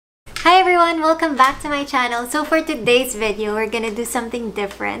Hi everyone! Welcome back to my channel. So for today's video, we're gonna do something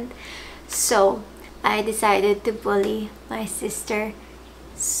different. So, I decided to bully my sister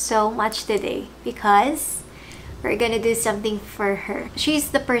so much today because we're gonna do something for her.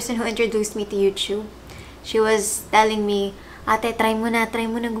 She's the person who introduced me to YouTube. She was telling me, ate, try mo na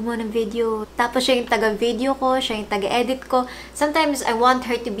gumawa ng video. Tapos siya yung taga-video ko, siya yung taga-edit ko. Sometimes I want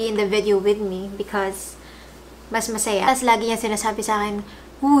her to be in the video with me because mas masaya. Tapos lagi niya sinasabi sa akin,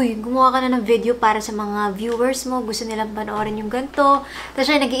 uy, gumawa ka na ng video para sa mga viewers mo. Gusto nilang panoorin yung ganito. Tapos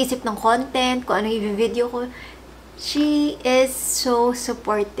siya nag-iisip ng content, kung ano yung video ko. She is so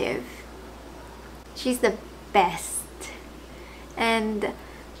supportive. She's the best. And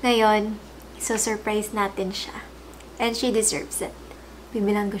ngayon, so-surprise natin siya. And she deserves it.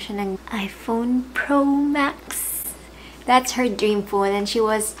 Bibilang ko siya ng iPhone Pro Max. That's her dream phone and she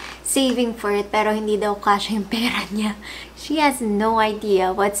was saving for it pero hindi daw kasya yung pera niya. She has no idea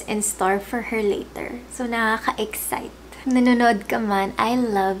what's in store for her later. So nakaka-excite. Nanonood ka man, I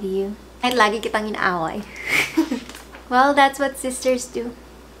love you. At lagi kitang inaaway. Well, that's what sisters do.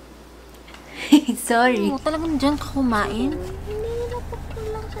 Sorry. Oh, talagang dyan ka kumain? Hindi nilapot ko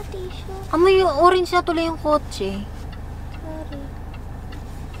lang sa tissue. Amoy orange na tuloy yung kotse. Sorry.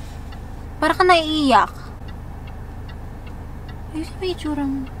 Para ka naiiyak. Ayos na may itsura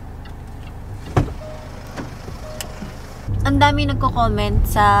mo. Ang dami nagko-comment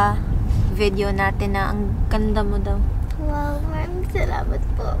sa video natin na ang ganda mo daw. Wow, maraming salamat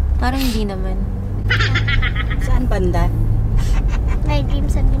po. Parang hindi naman. Saan banda? My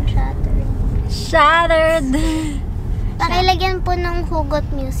dreams have been shattered. Shattered! Pakilagyan po ng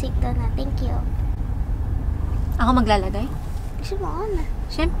hugot music doon na. Thank you. Ako maglalagay? Gusto mo ako na?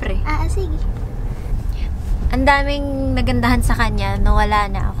 Siyempre. Sige. Ang daming nagandahan sa kanya,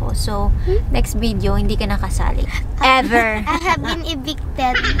 nawala na ako. So, next video, hindi ka nakasali. Ever. I have been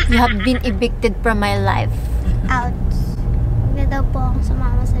evicted. You have been evicted from my life. Ouch. Huwag na daw po akong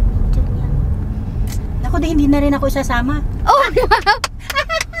sumama sa video niya. Ako hindi na rin ako sasama. Oh, wow!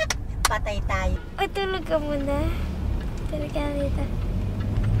 Patay tayo. O, tulog ka muna. Tulog ka dito.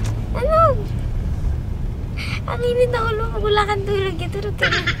 Ano? Ang init na ulo. Wala kang tulog. Tulog ka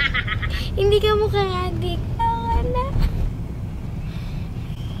na. Hindi ka mukhang adik. Na.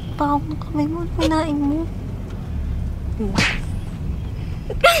 Baka mo kamay mo, panain mo.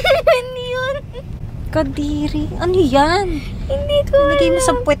 Ano yun? Kadiri. Ano yan? Hindi ko Nilagay mo alam.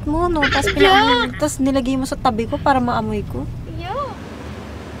 sa puwet mo, no? Tapos nilagay mo sa tabi ko para maamoy ko. Yo.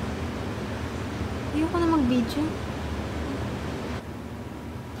 Ayoko na mag-video.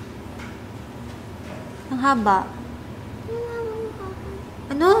 Ang haba.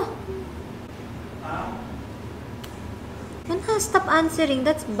 Ano? Wala, stop answering.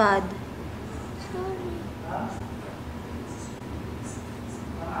 That's bad. Sorry.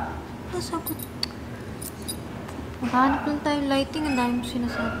 Nasagot. Maghanap lang tayo lighting. Ang dami mo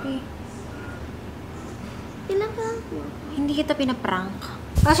sinasabi. Pinaprank mo. Hindi kita pinaprank.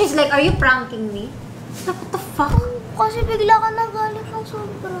 Oh, she's like, are you pranking me? Like, what the fuck? Kasi bigla ka nagalit ng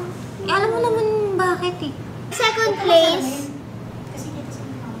sobra. Eh, alam mo naman bakit eh. Second place.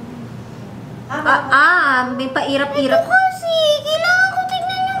 May pairap-irap. Ito kasi, kailangan ko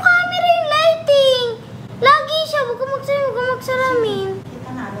tignan yung camera yung lighting. Lagi siya, huwag ka magsalamin. Kita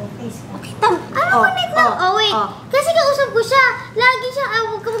na, long face ko. Kita mo. Ano connect na? Oh, wait. Kasi kausap ko siya. Lagi siya,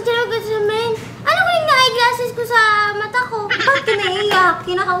 huwag ka magsalamin. Ano connect na eyeglasses ko sa mata ko? Bakit ka naiiyak?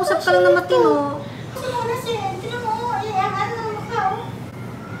 Kinakausap ka lang na matino. Kasi muna siya, tignan mo, ang ano ng mukha, oh.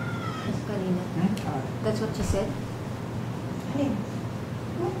 Kanina. That's what she said? Alin?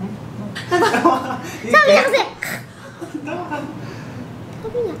 Sabi niya kasi,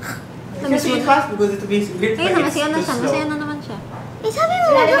 sabi niya, Kasi it's fast because it means grip. Ayun na, masaya na siya. Masaya na naman siya. sabi mo,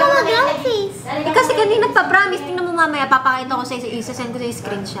 huwag ka mag-long face. Eh, kasi kanina nagpa-promise. Tingnan mo mamaya, papakita ko sa'yo, isa-send ko sa'yo yung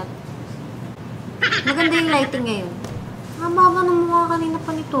screenshot. Maganda yung lighting ngayon. Ang baba ng mukha kanina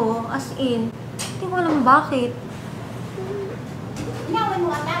pa nito. As in, hindi ko alam bakit. Inaway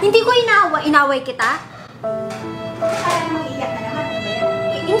mo ata. Hindi ko inaway. Inaway kita? Parang mag-iyak na naman.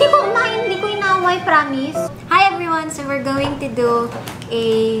 Ano ba yan? Hindi ko inaway, promise. Hi everyone! So we're going to do a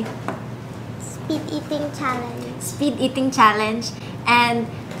Speed eating challenge. speed eating challenge. And,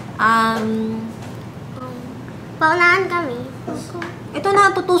 Paunahan kami. ito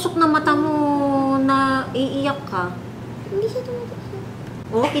na, tutusok na mata mo na iiyak ka. Hindi siya tumatak.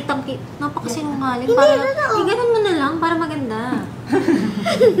 Oo, kitang-kita. Napakasinungaling. Hindi, Para, totoo. ganun mo na lang para maganda.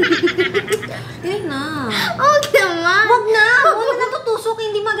 Ganun na. Huwag naman. Wag na! Huwag na natutusok,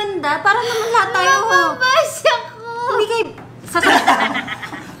 hindi maganda. Para naman lahat tayo. Mababasa ko. Hindi kayo sasaktan.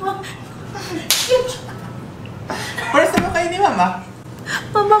 First time mo kayo ni Mama?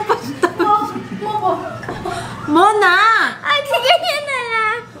 Mamapasta. Mona! Ay, sige yan na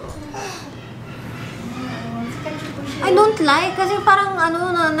lang. I don't like kasi parang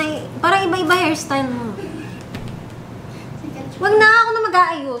ano na, parang iba-iba hairstyle mo. Wag na ako na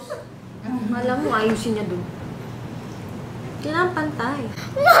mag-aayos. Alam mo, ayusin niya dun. Kailangan pantay.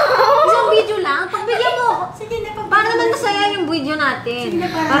 No! Isang video lang. Pagbigyan mo. Sige na, Para naman masaya yung video natin.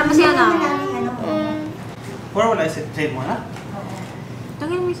 Para masaya na ako. Or wala I say mo na?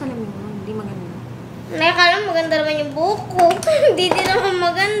 Tangin mo yung salamin mo. Hindi maganda. Nakakala maganda naman yung buhok ko. Hindi din naman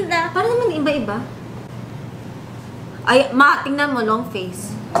maganda. Para naman iba-iba. Ay, tingnan mo, long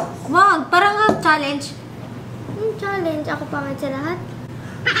face. Wag, parang challenge. Yung challenge, ako pangit sa lahat.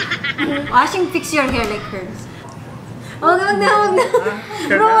 Washing, fix your hair like hers. Wag na.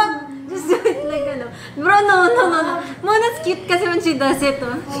 Bro, wag. Just do it like ano. Bro, no. Mona's cute kasi when she does it,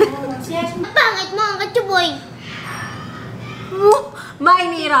 oh. Pangit mo ang katsuboy.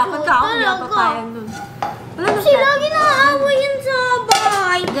 Mainihirapan ka ako, hindi ako Talaga. papayag nun. Wala na Kasi lagi naaaway yan sa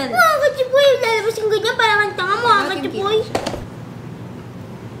bahay. Gan. Mga katsuboy, lalabas yung ganyan parang ang tanga mo, ang Bakit katsuboy.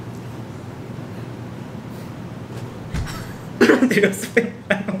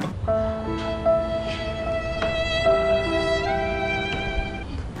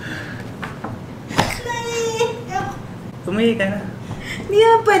 Tumayi ka na. Hindi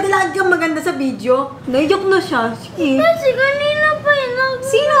naman pwede lahat kang maganda sa video. Naiyak na siya. Sige. Kasi kanina pa yun.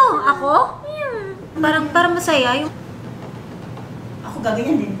 Sino? Ako? Yan. Parang masaya yung... Ako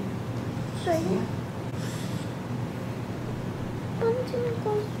gaganyan din. Sa'yo. Ano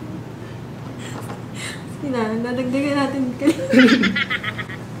sinakos? Sige na, nadagdagan natin.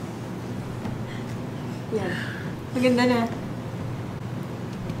 Yan. Maganda na.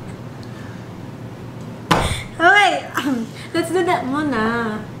 Okay, let's do that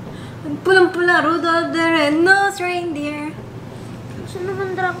muna. Pulang-pula, Rudolph the Red-Nosed Reindeer. Gusto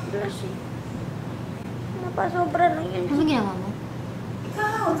naman Dracula siya. Napasobra lang yun. Ano ginawa mo?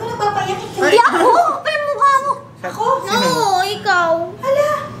 Ikaw, ikaw nagpapayakin ka. Hindi ako! Pa yung mukha mo! Ako? No, ikaw. Hala,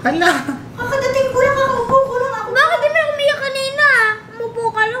 Hala! kakadating ko lang, kakaupo ko lang ako. Bakit di mo umiyak kanina? Umupo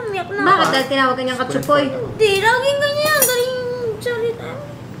ka lang, umiyak na. Bakit? Dahil tinawag ka niyang katsupoy. Hindi, laging ganyan. Galing salita.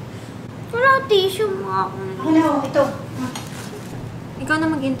 Wala tissue mo ako. Ako na, ito. Ikaw na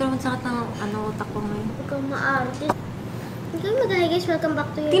mag-intro, magsakit ng utak ko ngayon. Huwag kang maarte. Okay, mag-hi guys. Welcome back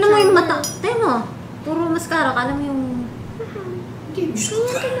to your Tingnan mo yung channel. mata. Tingnan mo. Puro mascara. Kala mo yung... Ganyan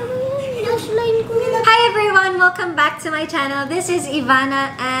talaga yan. Lash line ko yan. Hi everyone! Welcome back to my channel. This is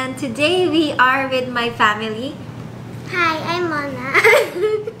Ivana and today we are with my family. Hi, I'm Mona.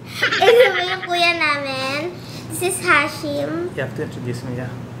 Ito ba yung kuya namin? This is Hashim. You have to introduce me, yeah.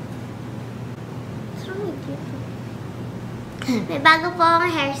 What's wrong with you? May bago po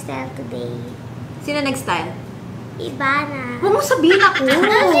akong hairstyle today. Sino nag-style? Ivana. Huwag mo sabihin ako!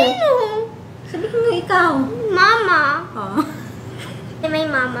 Sino? Sabihin mo ikaw. Mama. Oh. May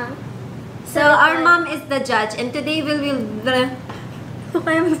mama. So, our mom is the judge and today we will...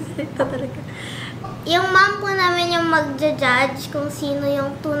 Kaya magsalita talaga. Yung mom po namin yung magja-judge kung sino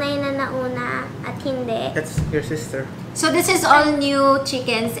yung tunay na nauna at hindi. That's your sister. So, this is all new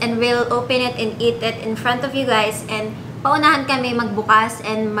chickens and we'll open it and eat it in front of you guys and paunahan kami magbukas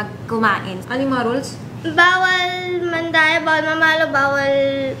and magkumain. Ano yung mga rules? Bawal mandaya, bawal mamalo, bawal...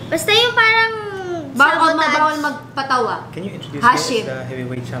 Basta yung parang Bawal sabotage. magpatawa. Can you introduce Hashim. me as the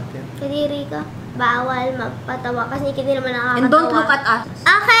heavyweight champion? Kadiri ka. Bawal magpatawa kasi hindi naman nakakatawa. And don't look at us.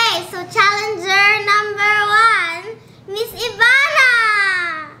 Okay, so challenger number 1, Miss Ivana!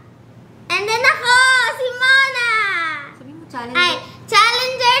 And then ako, si Mona! Sabihin mo challenge. Ay,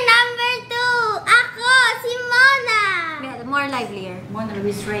 challenger number 2, ako, si Mona! More livelier. Mona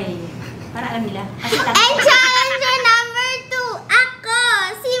Luis Ray. Para alam nila. Kasi And challenger number 2, ako,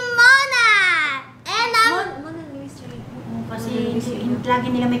 si Mona! And Mona Luis Ray. kasi lagi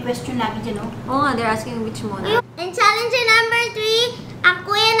nila may question lagi dyan, oh. Oo nga, they're asking which Mona. and challenger number 3, ang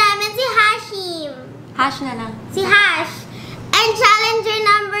kuya namin si Hashim. Hash na lang. Si Hash. And challenger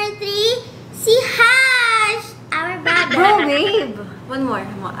number 3, si Hash, our brother. Bro, babe! One more.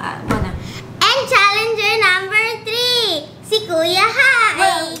 Mona. And challenger number 3, si Kuya Hash.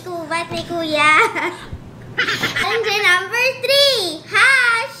 Ay, ba't may Kuya? Challenger number 3,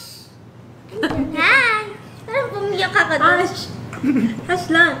 Hash. Hash. Parang pumiyak ka doon. Hash! Hash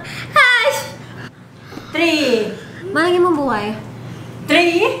lang. Hash. 3. Malagyan mo buhay.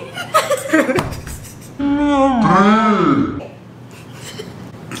 3.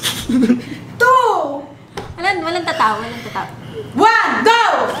 2. Walang tatawa, walang tatawa. 1. Go!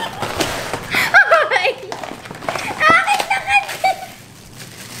 Ay! Akin na kasi!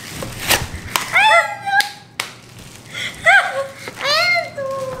 Ayan! Ayan!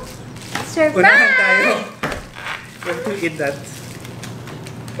 Unahan tayo. You have to eat that.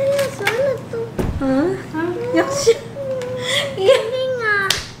 Seryoso, ano to? Huh? Yak siya. Hindi nga.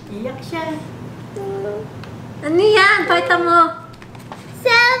 Iyak siya. Ano yan? Pakita mo.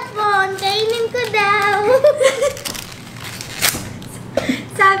 Cellphone, kainin ko daw.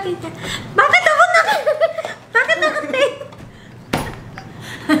 Sabi niya, bakit ako bakit naka-tape?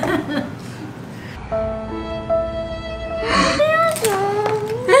 Seryoso.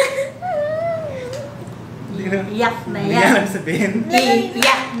 Iyak na Hindi yan. nga sabihin.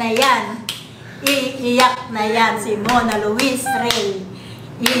 Iiyak na yan. Iiyak na yan si Mona Luis Rey.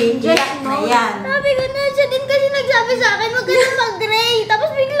 Iiyak na yan. Sabi ko na, siya din kasi nagsabi sa akin, huwag ka na mag-gray. Tapos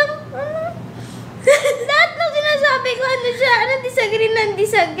biglang, lahat ng sinasabi ko,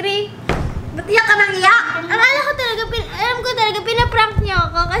 disagree. Ba't iyak ka nang iyak? Akala ko talaga, alam ko talaga, pinaprank niya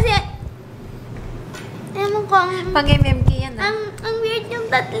ako kasi, ewan ko, Pag MMK yan ah. ang weird yung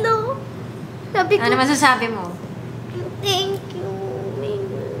tatlo. Sabi ko, Ano masasabi mo? thank you.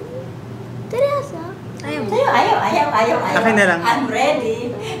 Seryoso? Ayaw mo. Ayaw. Akin na lang. I'm ready.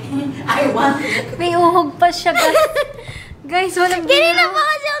 I want it. May uhog pa siya guys. Guys, walang Kanina pa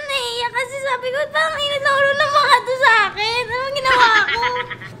kasi ako naiiyak kasi sabi ko, parang init na ulo ng mga to sa akin. Anong ginawa ko?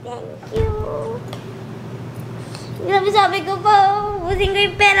 Thank you. Sabi ko pa, ubusin ko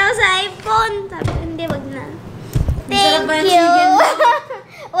yung pera ko sa iPhone. Sabi ko, hindi, wag na. Sarap Thank ba yung you. chicken?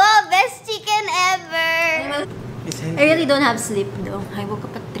 Wow, best chicken ever. I really don't have sleep though. I woke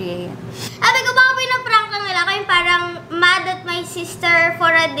up at 3 a.m. Sabi ko, baka pinaprank lang nila ako yung parang mad at my sister for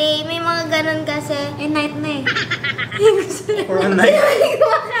a day. May mga ganun kasi. Eh, night na eh. For one night.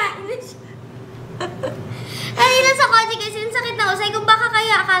 Ay, nasa kotse kasi yung sakit ng ulo. Sabi ko, baka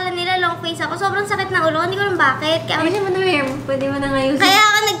kaya akala nila long face ako. Sobrang sakit ng ulo. Hindi ko alam bakit. Kaya, Pwede mo na hair mo. Pwede mo na ngayon. kaya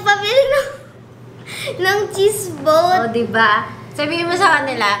ako nagpabili ng cheese boat. O, diba? Sabihin mo sa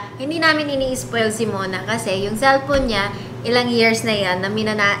kanila, hindi namin ini-spoil si Mona kasi yung cellphone niya, ilang years na yan, na hindi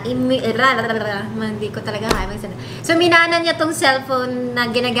ko talaga kaya magsalita. So, minana niya tong cellphone na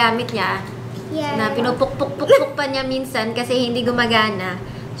ginagamit niya, Yeah. na pinupuk-puk-puk pa niya minsan kasi hindi gumagana.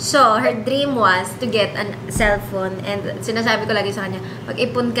 So, her dream was to get a cellphone and sinasabi ko lagi sa kanya,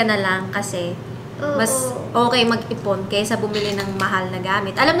 mag-ipon ka na lang kasi mas okay mag-ipon kaysa bumili ng mahal na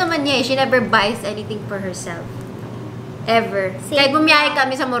gamit. Alam naman niya eh, she never buys anything for herself. Ever. Same. Kahit bumiyahe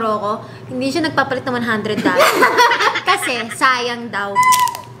kami sa Morocco, hindi siya nagpapalit ng $100. Kasi, sayang daw.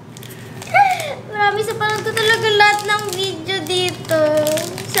 Marami sa panood ko talaga lahat ng video dito.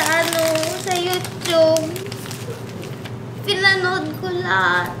 Sa YouTube. Pinanood ko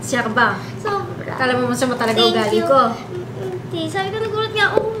lahat. Siya ka ba? Sobra. Kala mo masama talaga Thank ugali you. ko. Hindi. Sabi ko, nagulat nga,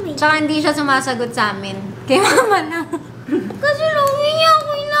 oh my. Tsaka hindi siya sumasagot sa amin. Kay mama na. Kasi lumi niya ako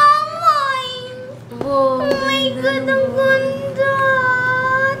inamay. Wow. Oh my God, ang ganda.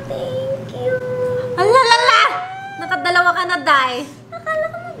 Thank you. Alalala! Nakadalawa ka na, Day. Akala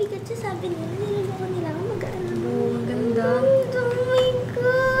ko mabigat siya, sabi nila. Niloloko nila ako mag-ano. Oh, ang ganda. Oh my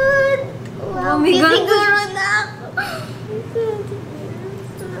God. Wow, Oh my God. titiguro na ako.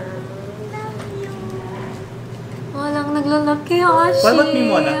 Love you. Walang naglalaki, Ashi. What about me,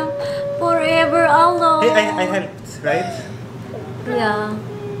 Mona? Forever alone. Hey, I helped, right? Yeah.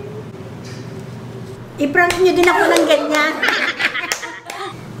 I-prank niyo din ako ng ganyan.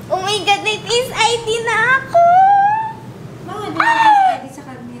 Oh my God, may face ID na ako. Bakit di mo ID sa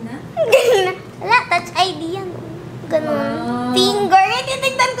kanina? Wala, touch ID yan. Ganun. Wow. Finger. Eh,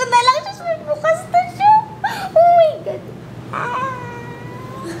 titignan ko na lang siya. May bukas na siya. Oh my God.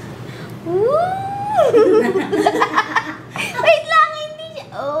 Woo! Wait lang, hindi siya.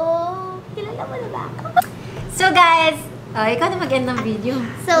 Oh, kilala mo na ba ako? So guys, ikaw na mag-end ng video.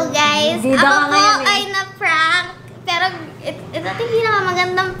 So guys, Bida ka ako po ngayon eh. ay na-prank. Pero ito yung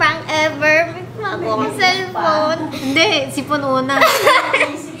pinakamagandang prank ever. May bago akong cellphone. Hindi, sipon una.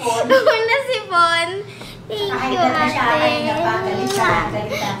 Una sipon. Thank you, ate.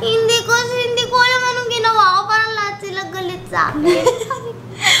 Hindi ko alam anong ginawa ko. Parang lahat sila galit sa akin.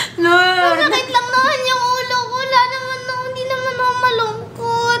 No. Masakit lang naman yung ulo ko. Hindi naman ako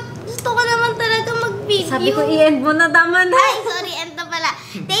malungkot. Gusto ko naman talaga mag-video. Sabi ko, i-end mo na, tama na. Ay, sorry, end na pala.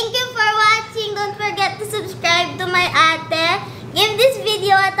 Thank you for watching. Don't forget to subscribe to my ate. Give this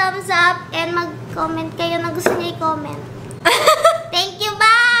video a thumbs up and mag-comment kayo na gusto niyo i-comment. Thank you,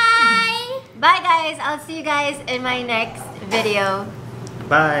 bye! Bye guys! I'll see you guys in my next video.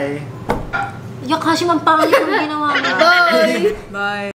 Bye. Yak, kasi mampangit yung ginawa mo. Bye.